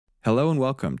Hello and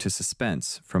welcome to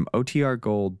Suspense from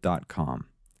OTRGold.com.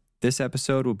 This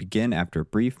episode will begin after a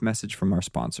brief message from our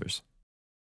sponsors.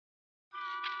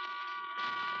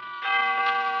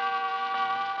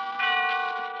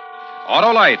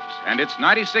 Autolite and its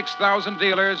 96,000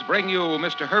 dealers bring you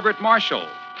Mr. Herbert Marshall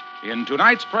in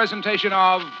tonight's presentation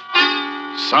of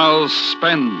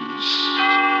Suspense.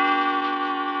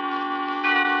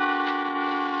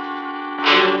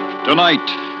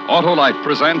 Tonight, Autolite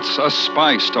presents a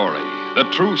spy story, the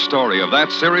true story of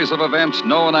that series of events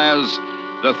known as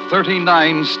the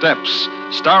 39 Steps,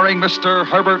 starring Mr.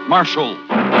 Herbert Marshall.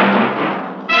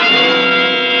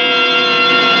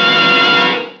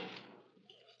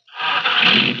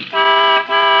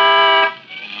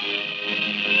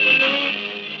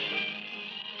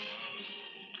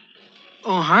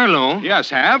 Oh, Harlow. Yes,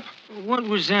 Hap? What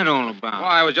was that all about?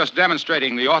 Well, I was just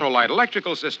demonstrating the Autolite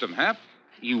electrical system, Hap.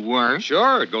 You were?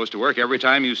 Sure, it goes to work every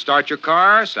time you start your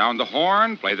car, sound the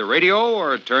horn, play the radio,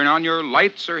 or turn on your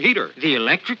lights or heater. The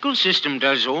electrical system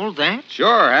does all that?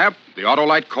 Sure, Hap. The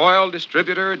Autolite coil,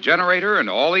 distributor, generator, and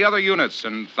all the other units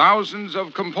and thousands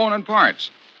of component parts.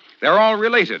 They're all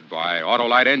related by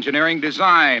Autolite engineering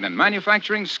design and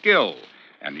manufacturing skill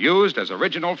and used as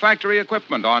original factory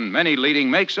equipment on many leading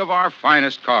makes of our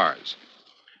finest cars.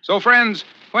 So, friends,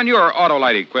 when your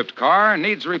Autolite-equipped car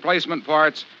needs replacement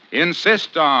parts,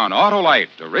 insist on Autolite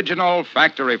original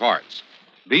factory parts.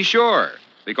 Be sure,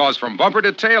 because from bumper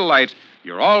to tail light,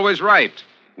 you're always right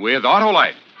with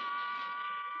Autolite.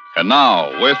 And now,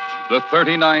 with the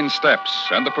 39 Steps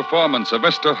and the performance of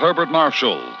Mr. Herbert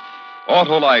Marshall,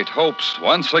 Autolite hopes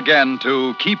once again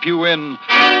to keep you in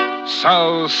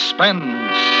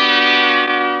suspense.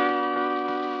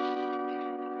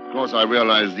 Of course, I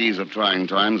realize these are trying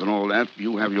times and all that.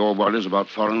 You have your worries about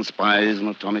foreign spies and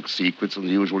atomic secrets and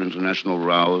the usual international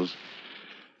rows.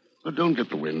 But don't get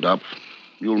the wind up.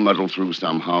 You'll muddle through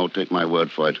somehow, take my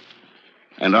word for it.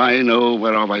 And I know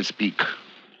whereof I speak.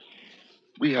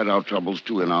 We had our troubles,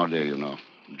 too, in our day, you know.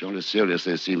 Jolly serious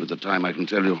they seemed at the time, I can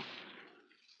tell you.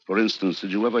 For instance,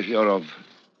 did you ever hear of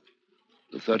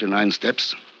the 39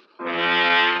 Steps?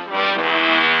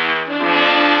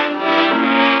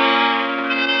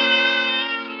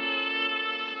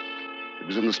 It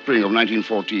was in the spring of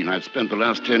 1914. I'd spent the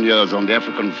last 10 years on the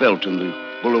African veldt in the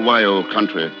Bulawayo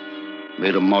country.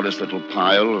 Made a modest little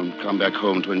pile and come back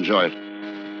home to enjoy it.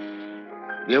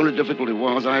 The only difficulty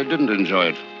was I didn't enjoy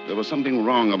it. There was something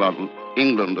wrong about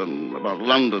England and about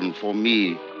London for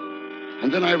me.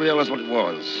 And then I realized what it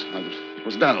was. It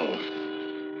was dull.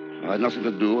 I had nothing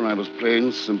to do, and I was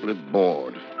plain, simply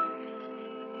bored.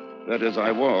 That is,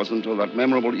 I was until that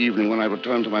memorable evening when I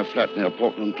returned to my flat near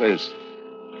Portland Place.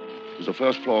 It was the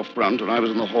first floor front, and I was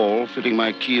in the hall, fitting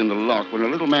my key in the lock, when a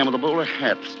little man with a bowler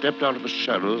hat stepped out of the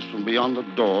shadows from beyond the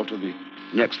door to the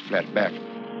next flat back.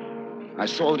 I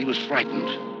saw that he was frightened.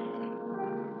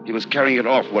 He was carrying it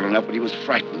off well enough, but he was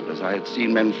frightened, as I had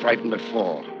seen men frightened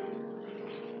before.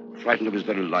 Frightened of his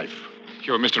very life.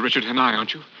 You're Mr. Richard Hanai,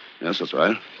 aren't you? Yes, that's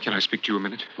right. Can I speak to you a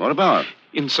minute? What about?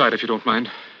 Inside, if you don't mind.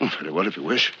 Oh, very well, if you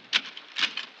wish.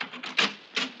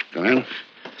 Come in.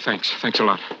 Thanks a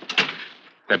lot.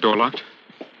 That door locked?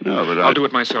 No, but I'll do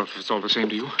it myself if it's all the same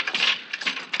to you.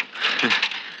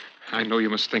 I know you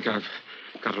must think I've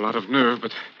got a lot of nerve,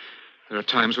 but there are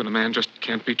times when a man just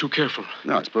can't be too careful.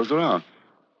 No, I suppose there are.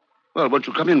 Well, won't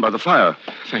you come in by the fire?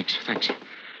 Thanks.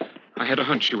 I had a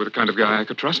hunch you were the kind of guy I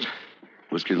could trust.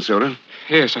 Whiskey and soda?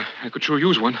 Yes, I could sure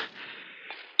use one.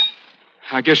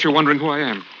 I guess you're wondering who I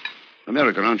am.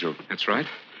 American, aren't you? That's right.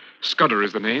 Scudder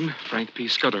is the name. Frank P.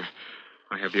 Scudder.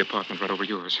 I have the apartment right over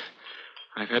yours.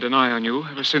 I've had an eye on you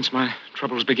ever since my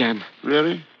troubles began.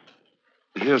 Really?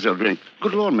 Here's your drink.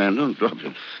 Good Lord, man, don't drop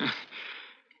it.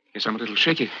 Yes, I'm a little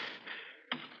shaky.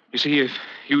 You see, if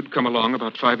you'd come along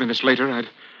about 5 minutes later, I'd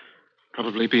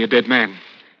probably be a dead man.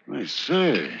 I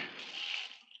say.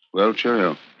 Well,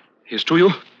 cheerio. Here's to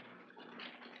you.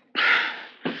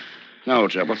 Now,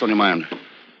 old chap, what's on your mind?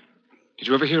 Did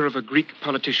you ever hear of a Greek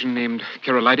politician named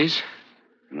Karolides?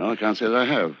 No, I can't say that I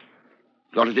have.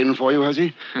 Got it in for you, has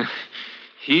he?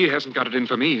 He hasn't got it in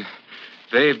for me.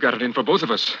 They've got it in for both of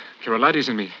us, Karolides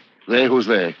and me. They? Who's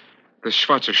they? The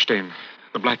Schwarzerstein,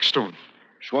 the Black Stone.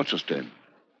 Schwarzerstein.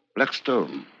 Black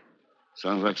Stone.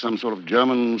 Sounds like some sort of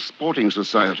German sporting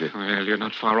society. Well, you're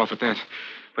not far off at that.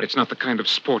 But it's not the kind of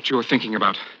sport you're thinking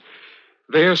about.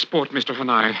 Their sport, Mr.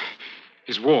 Hanai,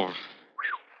 is war.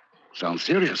 Sounds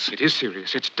serious. It is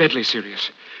serious. It's deadly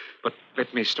serious. But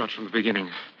let me start from the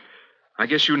beginning. I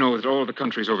guess you know that all the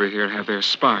countries over here have their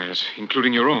spies,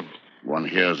 including your own. One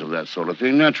hears of that sort of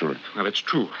thing naturally. Well, it's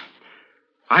true.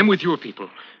 I'm with your people.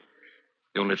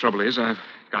 The only trouble is I've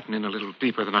gotten in a little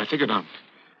deeper than I figured on.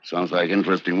 Sounds like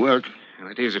interesting work.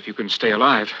 Well, it is if you can stay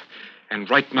alive. And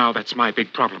right now, that's my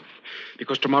big problem.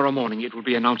 Because tomorrow morning it will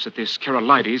be announced that this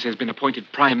Karolides has been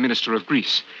appointed Prime Minister of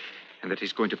Greece, and that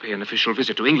he's going to pay an official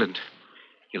visit to England.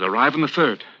 He'll arrive on the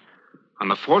 3rd. On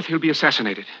the 4th, he'll be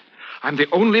assassinated. I'm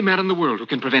the only man in the world who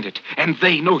can prevent it, and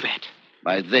they know that.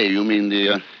 By they, you mean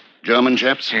the German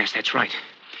chaps? Yes, that's right.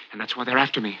 And that's why they're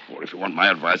after me. Well, if you want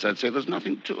my advice, I'd say there's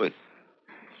nothing to it.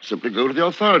 Simply go to the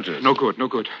authorities. No good, no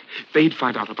good. They'd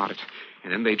find out about it,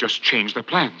 and then they'd just change their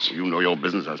plans. You know your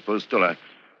business, I suppose. Still, I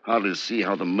hardly see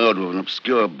how the murder of an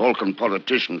obscure Balkan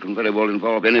politician can very well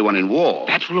involve anyone in war.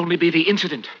 That will only be the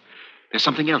incident. There's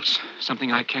something else,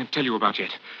 something I can't tell you about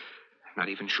yet. I'm not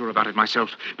even sure about it myself.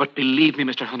 But believe me,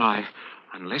 Mr. Hanai,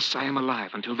 unless I am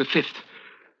alive until the 5th,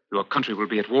 your country will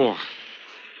be at war.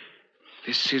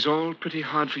 This is all pretty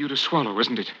hard for you to swallow,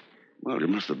 isn't it? Well, you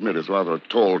must admit it's rather a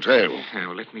tall tale.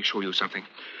 Now, let me show you something.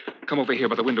 Come over here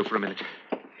by the window for a minute.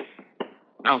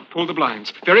 Now, pull the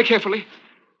blinds. Very carefully.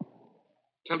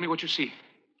 Tell me what you see.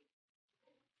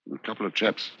 A couple of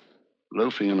chaps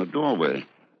loafing in a doorway.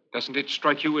 Doesn't it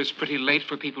strike you as pretty late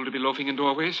for people to be loafing in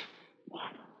doorways?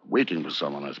 Waiting for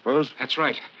someone, I suppose. That's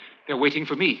right. They're waiting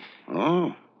for me.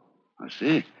 Oh, I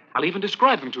see. I'll even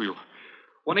describe them to you.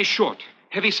 One is short,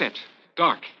 heavy-set,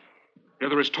 dark. The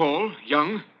other is tall,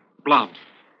 young, blonde.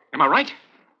 Am I right?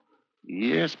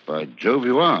 Yes, by Jove,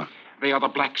 you are. They are the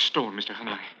Black Stone, Mr.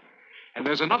 Hanai. And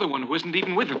there's another one who isn't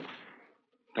even with them.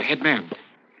 The head man.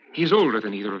 He's older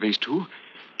than either of these two.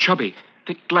 Chubby,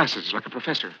 thick glasses like a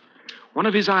professor. One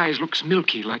of his eyes looks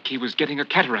milky, like he was getting a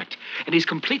cataract, and he's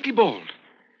completely bald.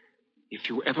 If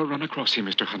you ever run across him,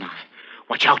 Mr. Hanai,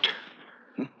 watch out.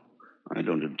 I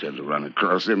don't intend to run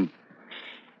across him.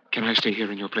 Can I stay here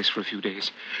in your place for a few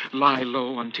days? Lie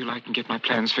low until I can get my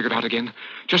plans figured out again?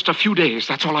 Just a few days,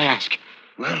 that's all I ask.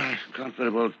 Well, I can't very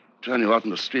well turn you out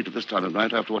in the street at this time of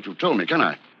night after what you've told me, can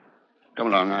I? Come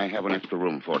along, I have an extra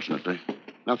room, fortunately.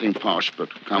 Nothing posh, but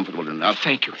comfortable enough.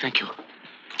 Thank you, thank you.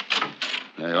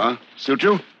 There you are. Suit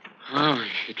you? Oh,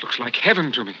 it looks like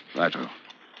heaven to me. Righto.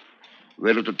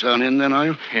 Ready to turn in, then, are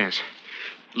you? Yes.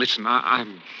 Listen,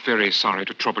 I'm very sorry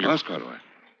to trouble you. That's quite all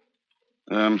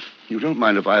right. You don't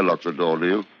mind if I lock the door, do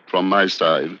you? From my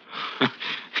side.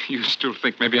 You still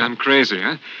think maybe I'm crazy,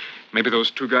 huh? Maybe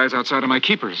those two guys outside are my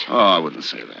keepers. Oh, I wouldn't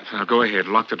say that. Now, go ahead.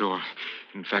 Lock the door.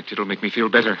 In fact, it'll make me feel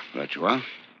better. Right you are.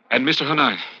 And, Mr.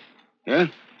 Hanai. Yeah?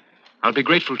 I'll be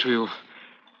grateful to you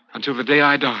until the day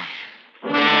I die.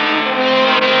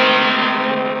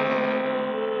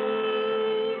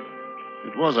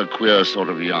 It was a queer sort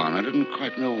of yarn. I didn't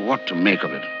quite know what to make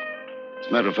of it. As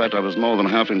a matter of fact, I was more than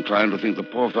half inclined to think the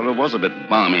poor fellow was a bit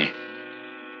balmy.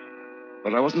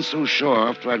 But I wasn't so sure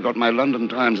after I'd got my London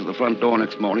Times at the front door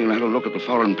next morning and had a look at the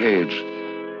foreign page.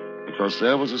 Because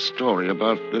there was a story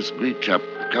about this Greek chap,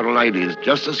 Karolides,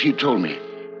 just as he told me.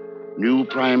 New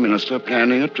Prime Minister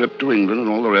planning a trip to England and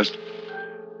all the rest.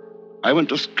 I went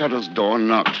to Scudder's door and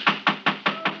knocked.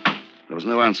 There was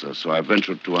no answer, so I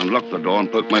ventured to unlock the door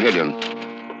and poke my head in.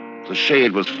 The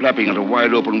shade was flapping at a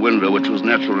wide-open window, which was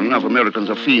natural enough. Americans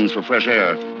are fiends for fresh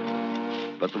air.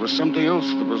 But there was something else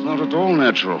that was not at all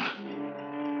natural.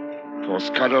 For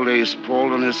Scudder lay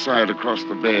sprawled on his side across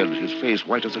the bed, his face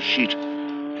white as a sheet,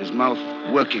 his mouth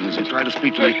working as he tried to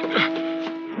speak to me.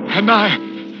 Hanai!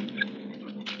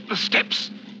 The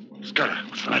steps. Scudder,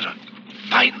 what's the matter?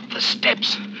 Find the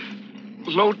steps.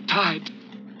 Low tide.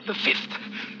 The 5th.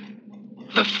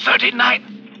 The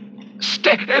 39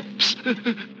 steps.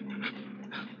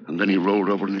 And then he rolled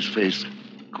over on his face,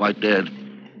 quite dead.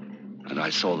 And I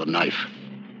saw the knife.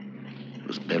 It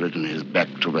was buried in his back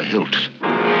to the hilt.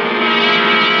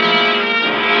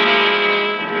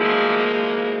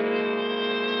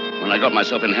 When I got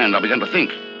myself in hand, I began to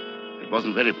think. It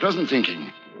wasn't very pleasant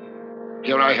thinking.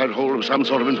 Here I had hold of some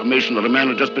sort of information that a man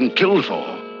had just been killed for.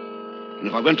 And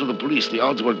if I went to the police, the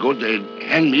odds were good they'd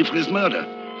hang me for his murder.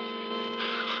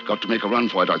 Got to make a run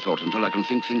for it, I thought, until I can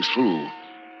think things through.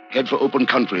 Head for open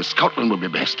country. Scotland would be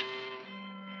best.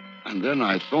 And then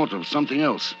I thought of something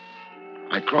else.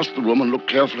 I crossed the room and looked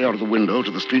carefully out of the window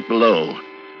to the street below.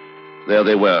 There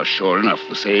they were, sure enough,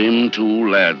 the same two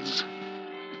lads.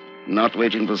 Not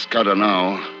waiting for Scudder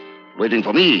now, waiting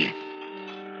for me.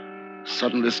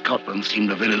 Suddenly, Scotland seemed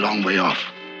a very long way off.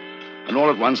 And all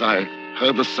at once, I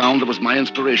heard the sound that was my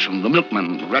inspiration, the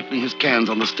milkman rattling his cans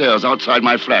on the stairs outside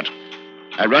my flat.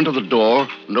 I ran to the door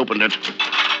and opened it.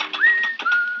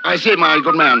 I say, my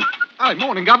good man. Hi,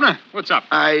 morning, Governor. What's up?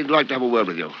 I'd like to have a word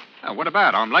with you. What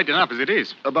about? I'm late enough as it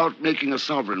is. About making a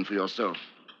sovereign for yourself.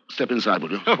 Step inside,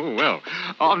 will you? Oh, well,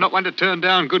 I'm not one to turn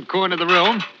down good coin of the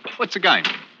realm. What's the game?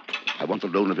 I want the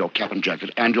loan of your cap and jacket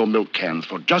and your milk cans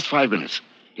for just 5 minutes.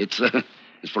 It's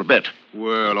for a bet.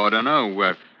 Well, I don't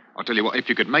know. I'll tell you what, if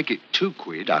you could make it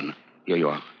 £2. Done. Here you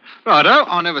are. Righto,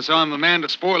 I never saw I'm a man to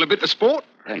spoil a bit of sport.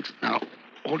 Thanks. Now,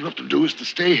 all you have to do is to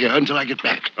stay here until I get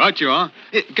back. Right you are.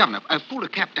 Governor, pull the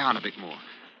cap down a bit more.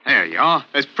 There you are.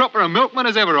 As proper a milkman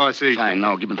as ever, I see. Fine.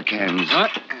 Now give me the cans.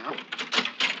 Right.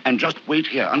 And just wait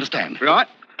here. Understand? Right.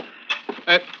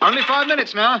 Only 5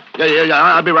 minutes now. Yeah.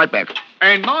 I'll be right back.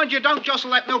 And mind you don't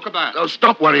jostle that milk about. Oh,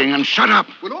 stop worrying and shut up.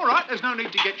 Well, all right. There's no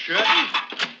need to get shirty.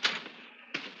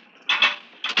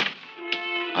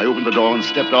 I opened the door and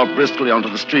stepped out briskly onto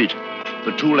the street.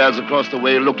 The two lads across the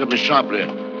way looked at me sharply.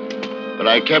 But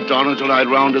I kept on until I'd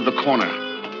rounded the corner.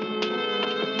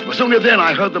 It was only then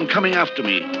I heard them coming after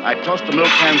me. I tossed the milk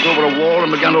cans over a wall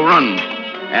and began to run.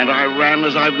 And I ran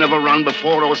as I've never run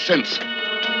before or since.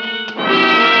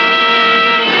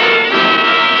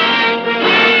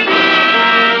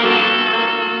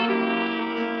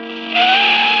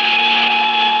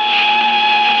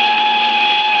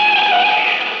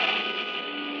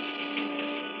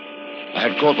 I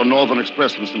had caught the Northern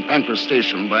Express from St. Pancras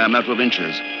Station by a matter of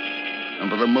inches. And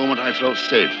for the moment I felt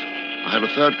safe. I had a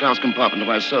third-class compartment to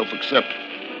myself, except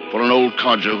for an old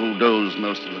codger who dozed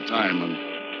most of the time.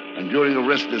 And during a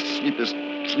restless,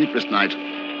 sleepless night,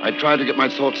 I tried to get my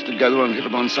thoughts together and hit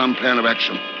upon some plan of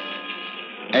action.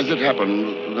 As it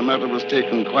happened, the matter was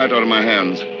taken quite out of my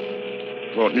hands.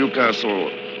 For at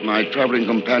Newcastle, my traveling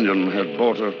companion had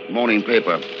bought a morning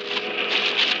paper.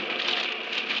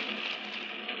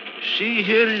 See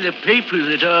here in the paper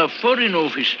that our Foreign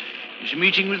Office is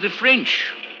meeting with the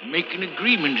French, making an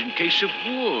agreement in case of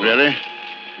war. Really?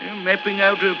 Mapping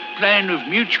out a plan of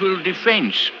mutual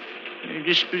defense,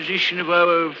 disposition of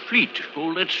our fleet,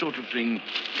 all that sort of thing.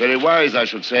 Very wise, I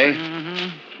should say.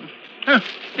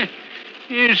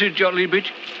 Here's a jolly bit.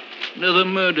 Another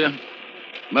murder.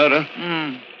 Murder?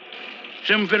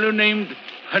 Some fellow named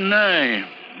Hanai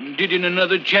did in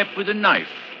another chap with a knife.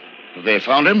 Have they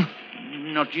found him?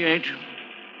 Not yet.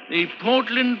 The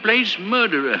Portland Place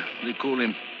murderer, they call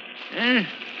him.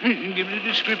 Give it a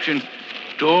description.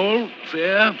 Tall,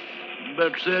 fair,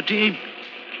 about 30,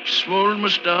 small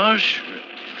moustache.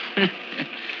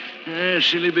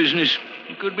 Silly business.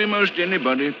 It could be most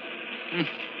anybody.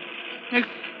 It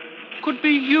could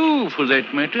be you, for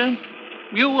that matter.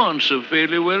 You answer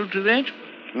fairly well to that.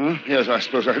 Yes, I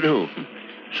suppose I do.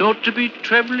 Thought to be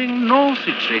traveling north,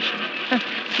 it says.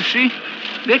 You see,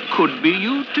 that could be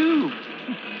you, too.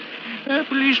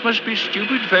 Police must be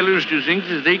stupid fellows to think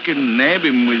that they can nab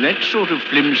him with that sort of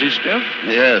flimsy stuff.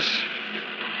 Yes.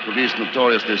 Police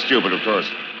notoriously stupid, of course.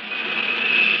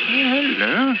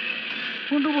 Hello.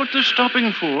 Wonder what they're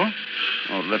stopping for.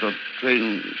 Oh, let a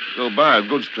train go by, a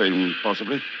goods train,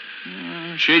 possibly.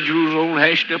 Schedule's all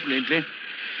hashed up lately.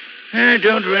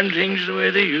 Don't run things the way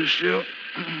they used to.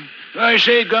 I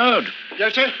say, guard.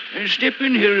 Yes, sir? Step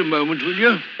in here a moment, will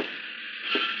you?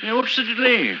 What's the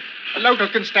delay? A local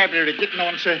constabulary getting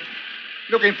on, sir.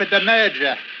 Looking for the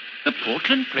murderer. The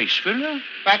Portland Place fellow?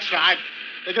 That's right.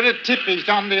 They got a tip he's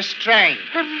on this train.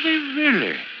 Have they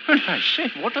really? Well, I say,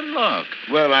 what a lark.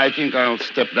 Well, I think I'll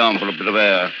step down for a bit of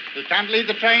air. He can't leave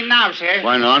the train now, sir.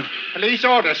 Why not? Police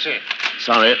order, sir.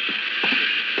 Sorry.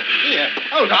 Here,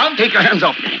 hold on. Take your hands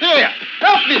off me. Here,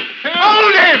 help me.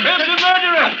 Hold him! There's the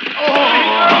murderer!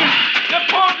 Oh! The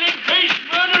Portland Place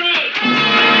murderer!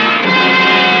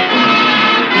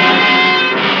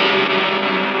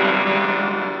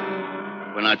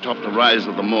 When I topped the rise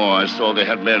of the moor, I saw they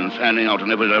had men fanning out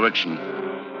in every direction.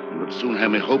 They would soon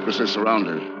have me hopelessly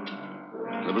surrounded.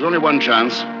 There was only one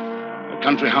chance. A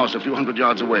country house a few hundred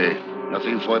yards away.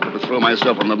 Nothing for it but to throw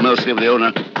myself on the mercy of the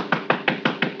owner.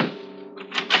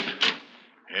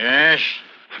 Yes?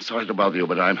 Sorry to bother you,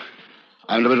 but I'm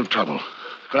in a bit of trouble.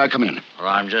 Could I come in? Well,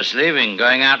 I'm just leaving,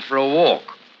 going out for a walk.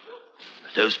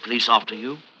 Are those police after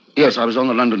you? Yes, I was on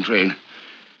the London train.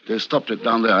 They stopped it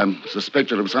down there. I'm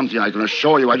suspected of something I can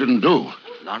assure you I didn't do.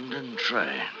 London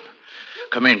train.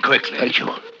 Come in quickly. Thank you.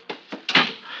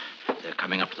 They're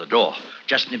coming up to the door.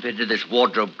 Just nip into this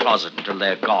wardrobe closet until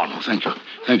they're gone. Oh, thank you.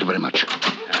 Thank you very much.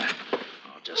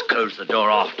 I'll just close the door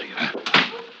after you.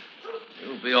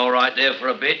 You'll be all right there for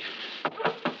a bit.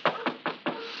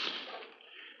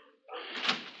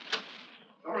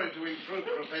 Sorry to intrude,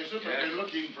 Professor, but we're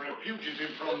looking for a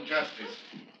fugitive from justice.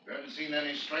 You haven't seen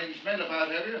any strange men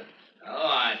about, have you? Oh,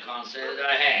 I can't say that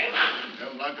I have.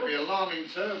 Don't like to be alarming,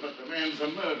 sir, but the man's a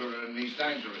murderer and he's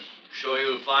dangerous. Sure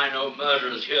you'll find no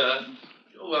murderers here.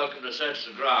 You're welcome to search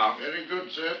the ground. Very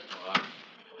good, sir.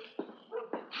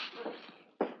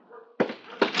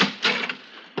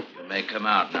 You may come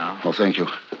out now. Oh, thank you.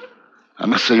 I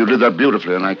must say you did that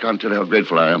beautifully, and I can't tell you how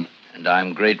grateful I am. And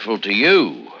I'm grateful to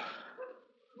you,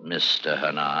 Mr.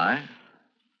 Hanai.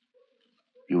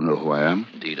 You know who I am?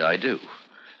 Indeed, I do.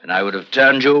 And I would have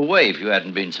turned you away if you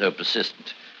hadn't been so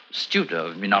persistent. Astute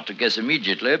of me not to guess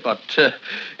immediately, but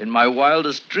in my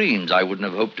wildest dreams, I wouldn't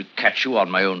have hoped to catch you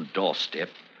on my own doorstep.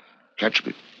 Catch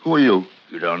me? Who are you?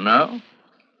 You don't know?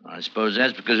 I suppose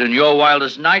that's because in your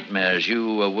wildest nightmares,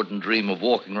 you wouldn't dream of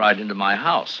walking right into my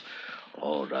house.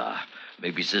 Or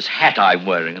maybe it's this hat I'm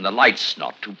wearing and the light's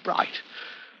not too bright.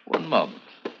 One moment.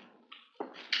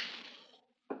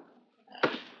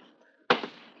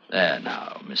 There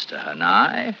now, Mr.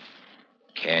 Hanai.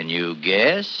 Can you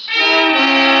guess?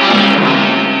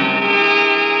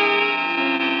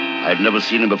 I'd never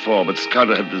seen him before, but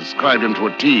Scudder had described him to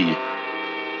a T.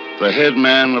 The head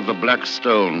man of the Black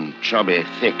Stone, chubby,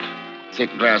 thick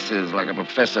glasses like a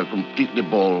professor, completely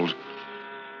bald.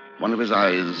 One of his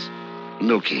eyes,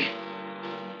 milky.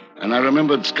 And I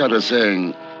remembered Scudder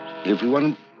saying, if you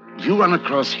run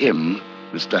across him,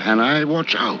 Mr. Hanai,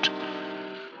 watch out.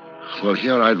 Well,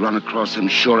 here I'd run across him,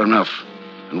 sure enough.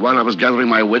 And while I was gathering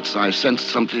my wits, I sensed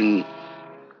something.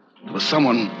 There was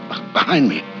someone behind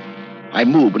me. I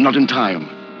moved, but not in time.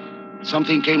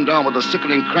 Something came down with a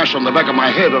sickening crash on the back of my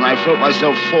head, and I felt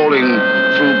myself falling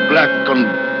through black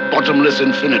and bottomless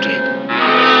infinity.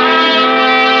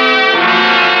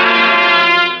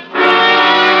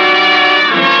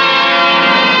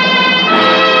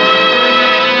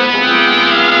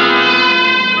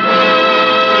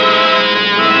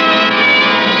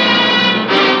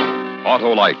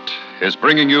 Autolite is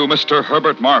bringing you Mr.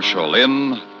 Herbert Marshall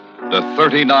in The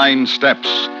 39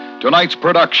 Steps, tonight's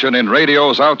production in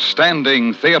radio's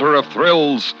outstanding theater of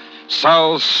thrills,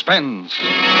 Suspense.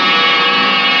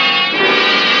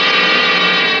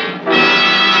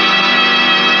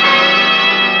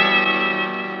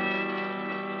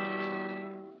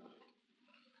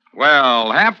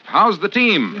 Well, Hap, how's the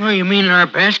team? Oh, you mean our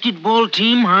basketball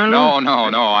team, Harlow?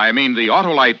 No. I mean the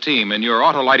Autolite team in your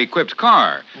Autolite-equipped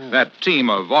car. That team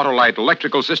of Autolite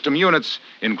electrical system units,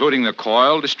 including the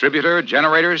coil, distributor,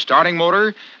 generator, starting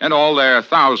motor, and all their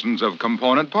thousands of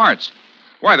component parts.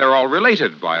 Why, they're all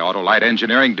related by Autolite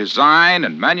engineering design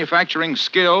and manufacturing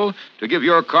skill to give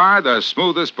your car the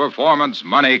smoothest performance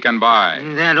money can buy.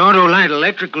 That Autolite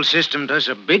electrical system does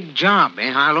a big job, eh,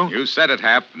 Harlow? You said it,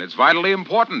 Hap, and it's vitally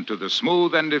important to the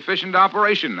smooth and efficient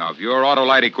operation of your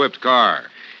Autolite-equipped car.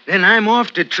 Then I'm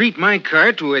off to treat my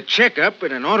car to a checkup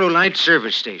at an Autolite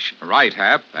service station. Right,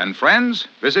 Hap. And friends,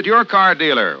 visit your car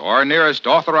dealer or nearest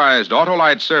authorized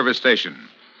Autolite service station.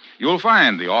 You'll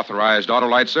find the authorized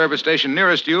Autolite service station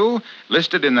nearest you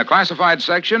listed in the classified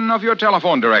section of your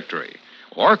telephone directory.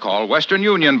 Or call Western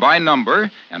Union by number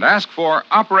and ask for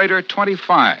Operator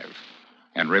 25.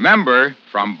 And remember,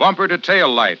 from bumper to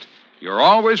tail light, you're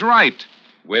always right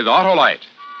with Autolite.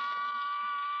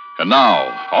 And now,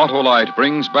 Autolite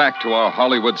brings back to our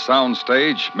Hollywood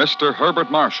soundstage Mr. Herbert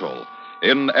Marshall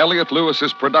in Elliot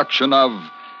Lewis's production of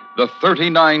The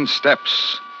 39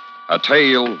 Steps, a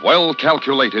tale well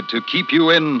calculated to keep you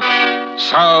in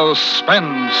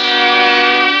suspense.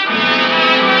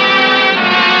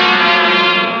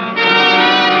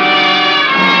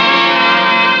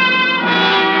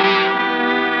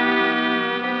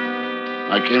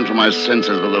 I came to my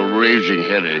senses with a raging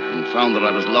headache and found that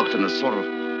I was locked in a sort of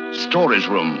storage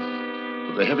room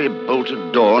with a heavy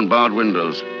bolted door and barred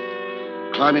windows.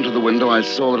 Climbing to the window, I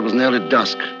saw that it was nearly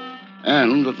dusk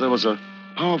and that there was a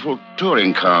powerful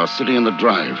touring car sitting in the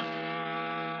drive.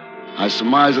 I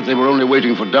surmised that they were only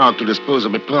waiting for dark to dispose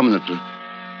of me permanently.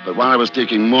 But while I was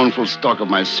taking mournful stock of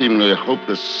my seemingly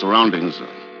hopeless surroundings,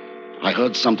 I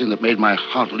heard something that made my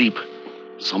heart leap.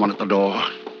 Someone at the door.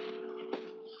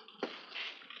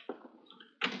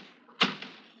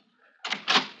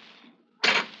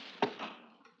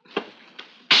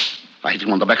 I hit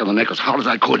him on the back of the neck as hard as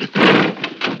I could.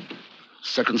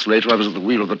 Seconds later, I was at the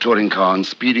wheel of the touring car and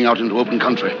speeding out into open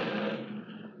country.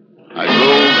 I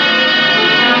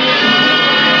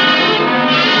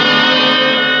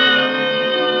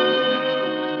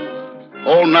drove.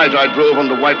 All night, I drove on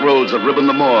the white roads that ribbon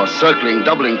the moor, circling,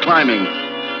 doubling, climbing.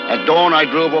 At dawn, I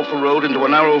drove off the road into a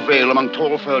narrow vale among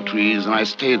tall fir trees, and I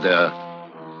stayed there,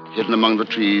 hidden among the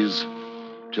trees,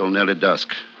 till nearly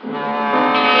dusk.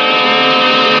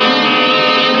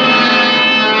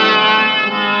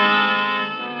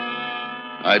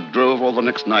 I drove all the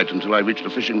next night until I reached a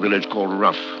fishing village called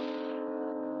Ruff.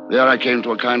 There I came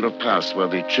to a kind of pass where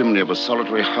the chimney of a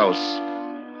solitary house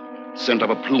sent up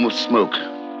a plume of smoke.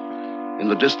 In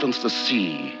the distance, the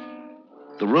sea.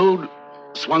 The road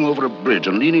swung over a bridge,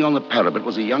 and leaning on the parapet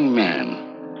was a young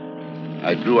man.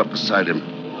 I drew up beside him.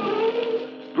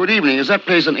 Good evening. Is that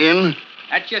place an inn?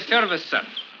 At your service, sir.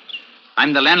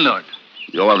 I'm the landlord.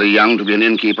 You're rather young to be an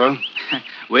innkeeper.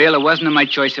 Well, it wasn't my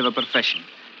choice of a profession.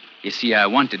 You see, I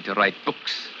wanted to write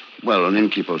books. Well, an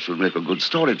innkeeper should make a good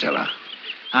storyteller.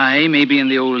 Aye, maybe in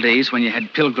the old days when you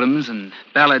had pilgrims and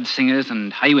ballad singers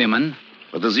and highwaymen.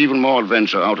 But there's even more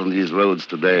adventure out on these roads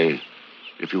today,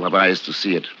 if you have eyes to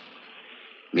see it.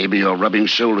 Maybe you're rubbing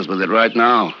shoulders with it right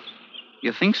now.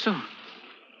 You think so?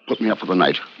 Put me up for the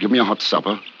night. Give me a hot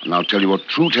supper, and I'll tell you a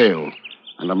true tale.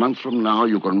 And a month from now,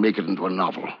 you can make it into a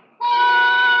novel.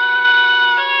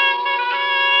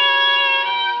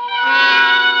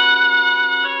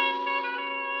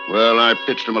 Well, I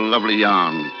pitched him a lovely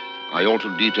yarn. I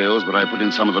altered details, but I put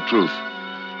in some of the truth.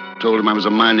 Told him I was a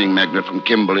mining magnate from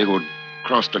Kimberley who had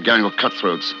crossed a gang of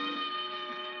cutthroats.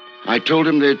 I told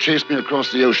him they'd chased me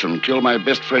across the ocean, killed my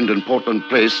best friend in Portland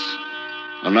Place,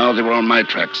 and now they were on my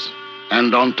tracks.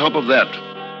 And on top of that,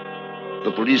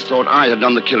 the police thought I had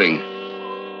done the killing.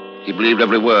 He believed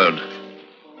every word.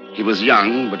 He was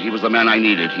young, but he was the man I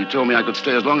needed. He told me I could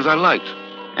stay as long as I liked,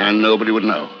 and nobody would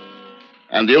know.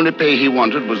 And the only pay he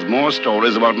wanted was more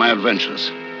stories about my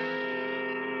adventures.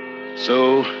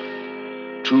 So,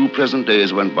 2 pleasant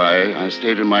days went by. I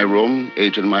stayed in my room,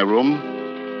 ate in my room,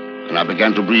 and I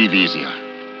began to breathe easier.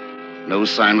 No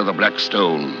sign of the Black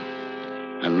Stone,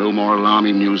 and no more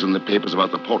alarming news in the papers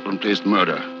about the Portland Place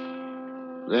murder.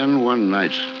 Then one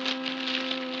night...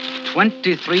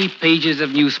 23 pages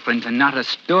of newsprint and not a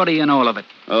story in all of it.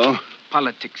 Oh?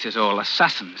 Politics is all.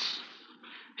 Assassins.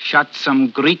 Shot some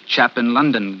Greek chap in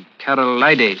London,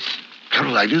 Karolides.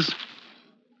 Karolides?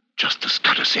 Just as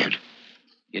Cutter said.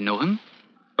 You know him?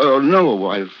 Oh, no,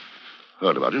 I've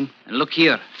heard about him. And look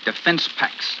here, defense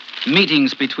pacts.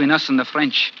 Meetings between us and the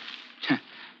French.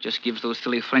 Just gives those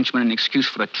silly Frenchmen an excuse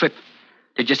for a trip.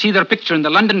 Did you see their picture in the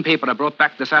London paper I brought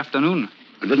back this afternoon?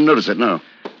 I didn't notice it, no.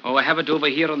 Oh, I have it over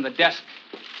here on the desk.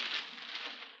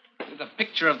 With a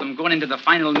picture of them going into the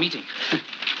final meeting.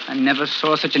 I never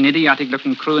saw such an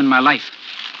idiotic-looking crew in my life.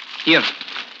 Here.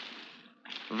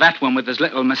 That one with his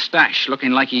little mustache,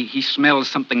 looking like he smells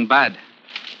something bad.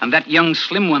 And that young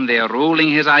slim one there, rolling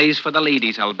his eyes for the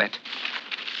ladies, I'll bet.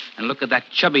 And look at that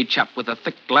chubby chap with the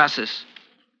thick glasses.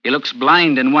 He looks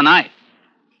blind in one eye.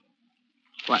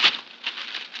 What?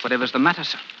 Whatever's the matter,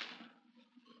 sir?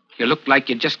 You look like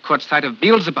you just caught sight of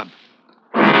Beelzebub.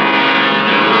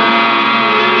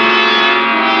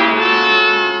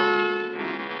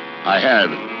 I had.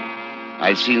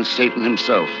 I'd seen Satan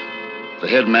himself. The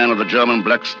head man of the German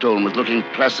Black Stone was looking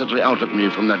placidly out at me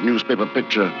from that newspaper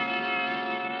picture.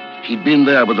 He'd been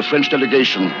there with the French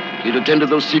delegation. He'd attended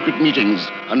those secret meetings.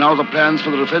 And now the plans for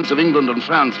the defense of England and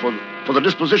France for the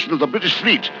disposition of the British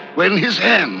fleet were in his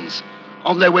hands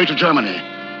on their way to Germany.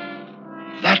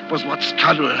 That was what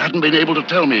Scudder hadn't been able to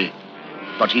tell me.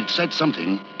 But he'd said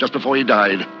something just before he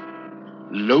died.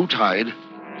 Low tide,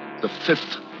 the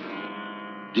 5th.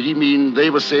 Did he mean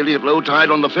they were sailing at low tide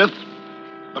on the 5th?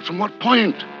 But from what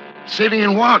point? Sailing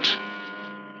in what?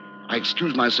 I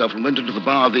excused myself and went into the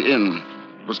bar of the inn.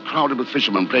 It was crowded with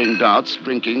fishermen playing darts,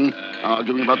 drinking,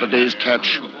 arguing about the day's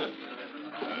catch.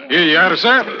 Here you are,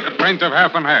 sir. A pint of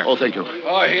half and half. Oh, thank you.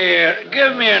 Oh, here.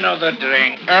 Give me another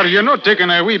drink. Are you not taking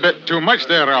a wee bit too much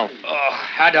there, Ralph? Oh,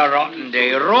 had a rotten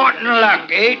day. Rotten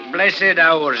luck. 8 blessed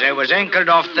hours. I was anchored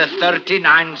off the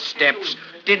 39 steps.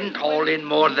 Didn't haul in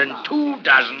more than 2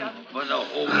 dozen for the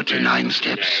whole 39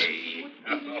 steps.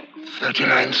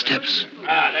 39 steps.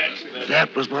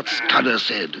 That was what Scudder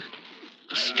said.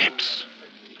 The steps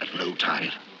at low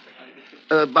tide.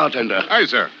 Bartender. Aye,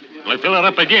 sir. I'll fill it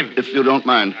up again. If you don't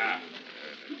mind.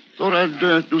 Thought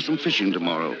I'd do some fishing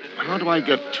tomorrow. How do I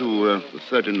get to the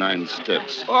 39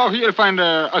 steps? Oh, you'll find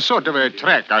a sort of a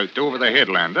track out over the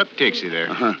headland. That takes you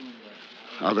there. Uh-huh.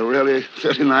 Are there really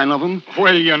 39 of them?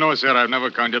 Well, you know, sir, I've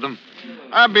never counted them.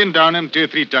 I've been down them 2 or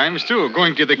 3 times, too,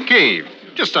 going to the cave.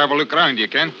 Just have a look around, you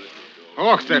can.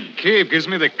 Oh, that cave gives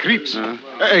me the creeps.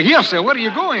 Here, sir, where are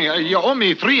you going? You owe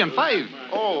me 3 and 5.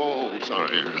 Oh,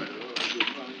 sorry.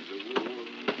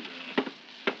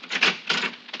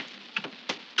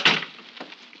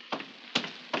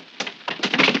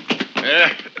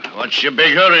 What's your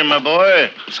big hurry, my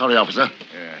boy? Sorry, officer.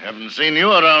 Haven't seen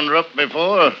you around Rupp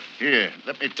before. Here,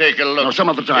 let me take a look. No, some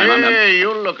of the time. Hey,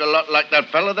 you look a lot like that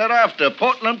fella they're after.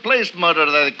 Portland Place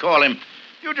murderer, they call him.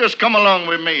 You just come along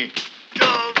with me.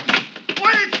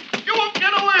 Wait! You won't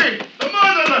get away! The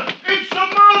murderer! It's the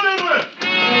murderer!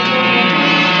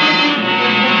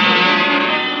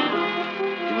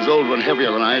 He was older and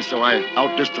heavier than I, so I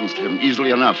outdistanced him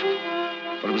easily enough.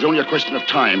 But it was only a question of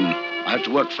time. I had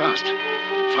to work fast.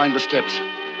 Find the steps.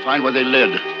 Find where they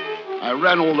led. I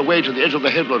ran all the way to the edge of the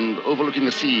headland overlooking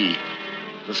the sea.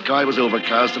 The sky was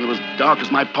overcast and it was dark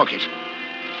as my pocket.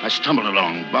 I stumbled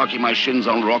along, barking my shins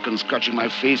on rock and scratching my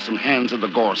face and hands in the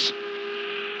gorse.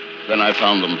 Then I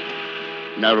found them.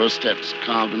 Narrow steps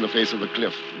carved in the face of the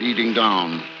cliff, leading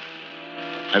down.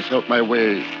 I felt my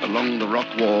way along the rock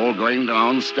wall, going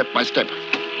down step by step.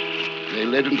 They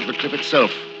led into the cliff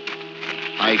itself.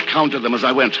 I counted them as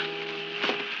I went.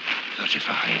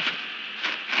 35,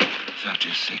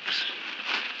 36,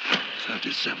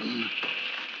 37,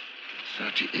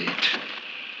 38,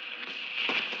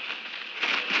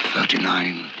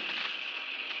 39.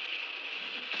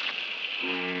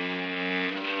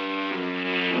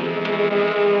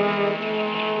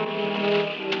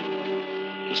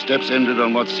 The steps ended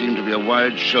on what seemed to be a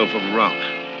wide shelf of rock.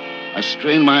 I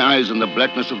strained my eyes in the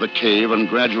blackness of the cave and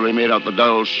gradually made out the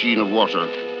dull sheen of water.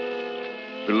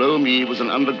 Below me was an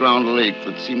underground lake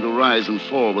that seemed to rise and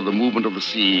fall with the movement of the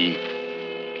sea.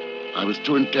 I was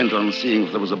too intent on seeing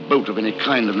if there was a boat of any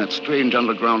kind in that strange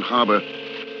underground harbor,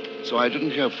 so I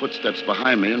didn't hear footsteps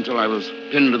behind me until I was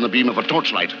pinned in the beam of a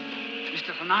torchlight.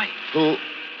 Mr. Hanai. Who?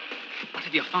 What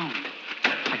have you found?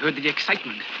 I heard the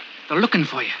excitement. They're looking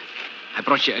for you. I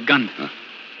brought you a gun.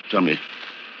 Tell me,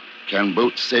 can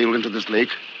boats sail into this lake?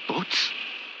 Boats?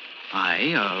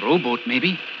 Aye, a rowboat,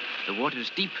 maybe. The water's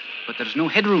deep, but there's no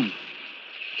headroom.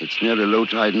 It's nearly low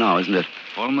tide now, isn't it?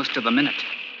 Almost to the minute.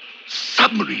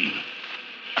 Submarine!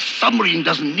 A submarine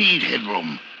doesn't need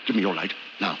headroom. Give me your light.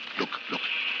 Now, look.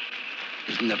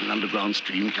 Isn't that an underground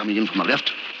stream coming in from the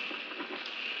left?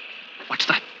 What's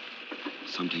that?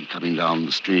 Something coming down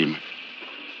the stream.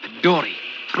 A dory.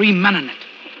 3 men in it.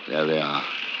 There they are.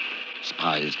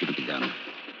 Spies, give it the gun.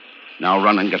 Now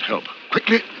run and get help.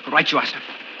 Quickly. Right you are, sir.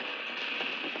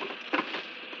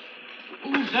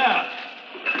 Who's there?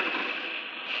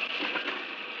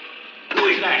 Who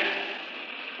is that?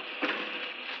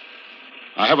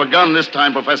 I have a gun this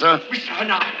time, Professor. Mr.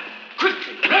 Hanai,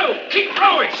 quickly, row, keep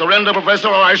rowing. Surrender, Professor,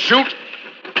 or I shoot.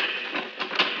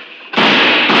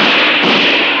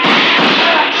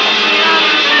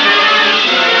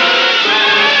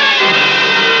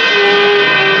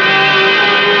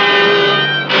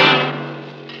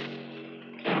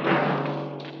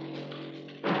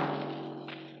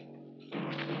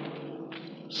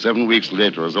 Seven weeks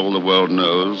later, as all the world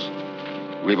knows,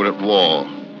 we were at war.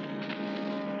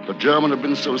 The German had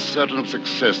been so certain of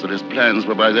success that his plans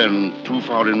were by then too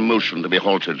far in motion to be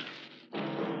halted.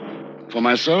 For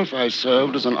myself, I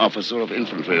served as an officer of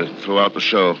infantry throughout the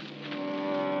show.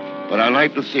 But I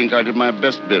like to think I did my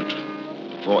best bit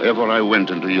before ever I went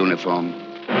into uniform.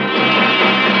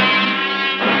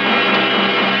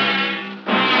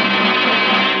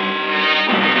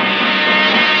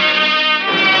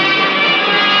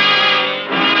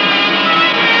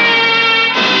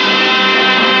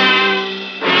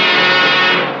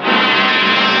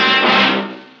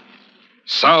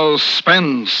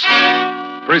 Suspense.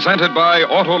 Presented by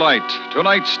Autolite.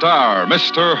 Tonight's star,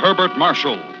 Mr. Herbert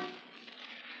Marshall.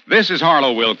 This is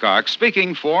Harlow Wilcox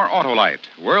speaking for Autolite,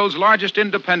 world's largest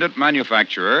independent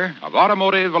manufacturer of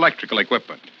automotive electrical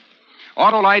equipment.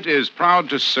 Autolite is proud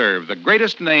to serve the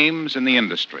greatest names in the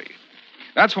industry.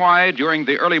 That's why during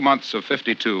the early months of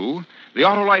 '52, the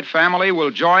Autolite family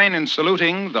will join in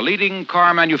saluting the leading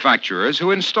car manufacturers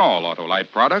who install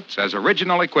Autolite products as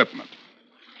original equipment.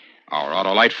 Our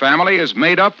Autolite family is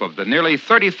made up of the nearly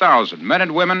 30,000 men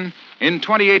and women in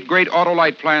 28 great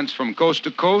Autolite plants from coast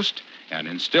to coast and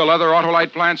in still other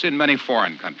Autolite plants in many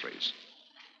foreign countries.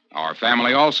 Our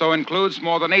family also includes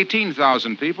more than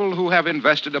 18,000 people who have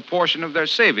invested a portion of their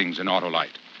savings in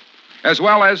Autolite, as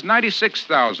well as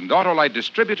 96,000 Autolite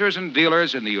distributors and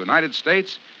dealers in the United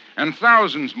States and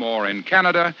thousands more in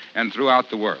Canada and throughout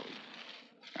the world.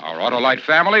 Our Autolite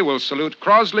family will salute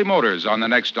Crosley Motors on the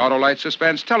next Autolite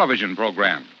Suspense television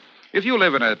program. If you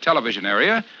live in a television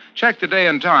area, check the day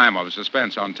and time of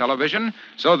Suspense on television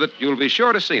so that you'll be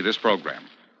sure to see this program.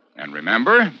 And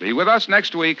remember, be with us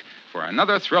next week for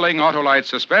another thrilling Autolite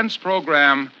Suspense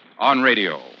program on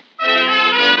radio.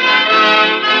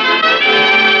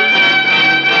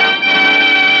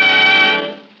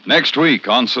 Next week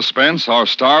on Suspense, our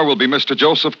star will be Mr.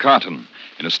 Joseph Cotton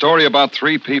in a story about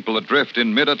 3 people adrift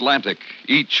in mid-Atlantic,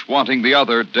 each wanting the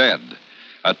other dead.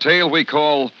 A tale we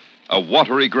call A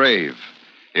Watery Grave.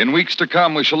 In weeks to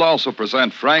come, we shall also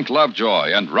present Frank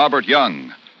Lovejoy and Robert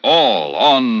Young, all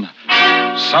on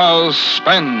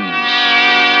Suspense.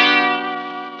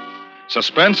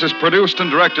 Suspense is produced and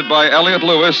directed by Elliot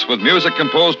Lewis, with music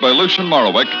composed by Lucian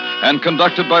Morowick and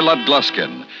conducted by Lud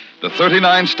Gluskin. The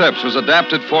 39 Steps was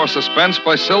adapted for Suspense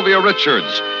by Sylvia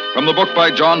Richards from the book by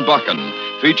John Buchan.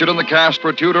 Featured in the cast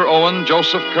were Tudor Owen,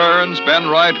 Joseph Kearns, Ben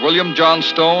Wright, William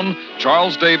Johnstone,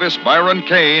 Charles Davis, Byron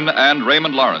Kane, and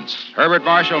Raymond Lawrence. Herbert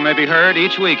Marshall may be heard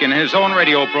each week in his own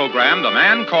radio program, The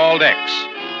Man Called X.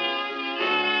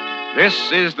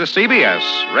 This is the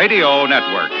CBS Radio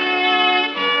Network.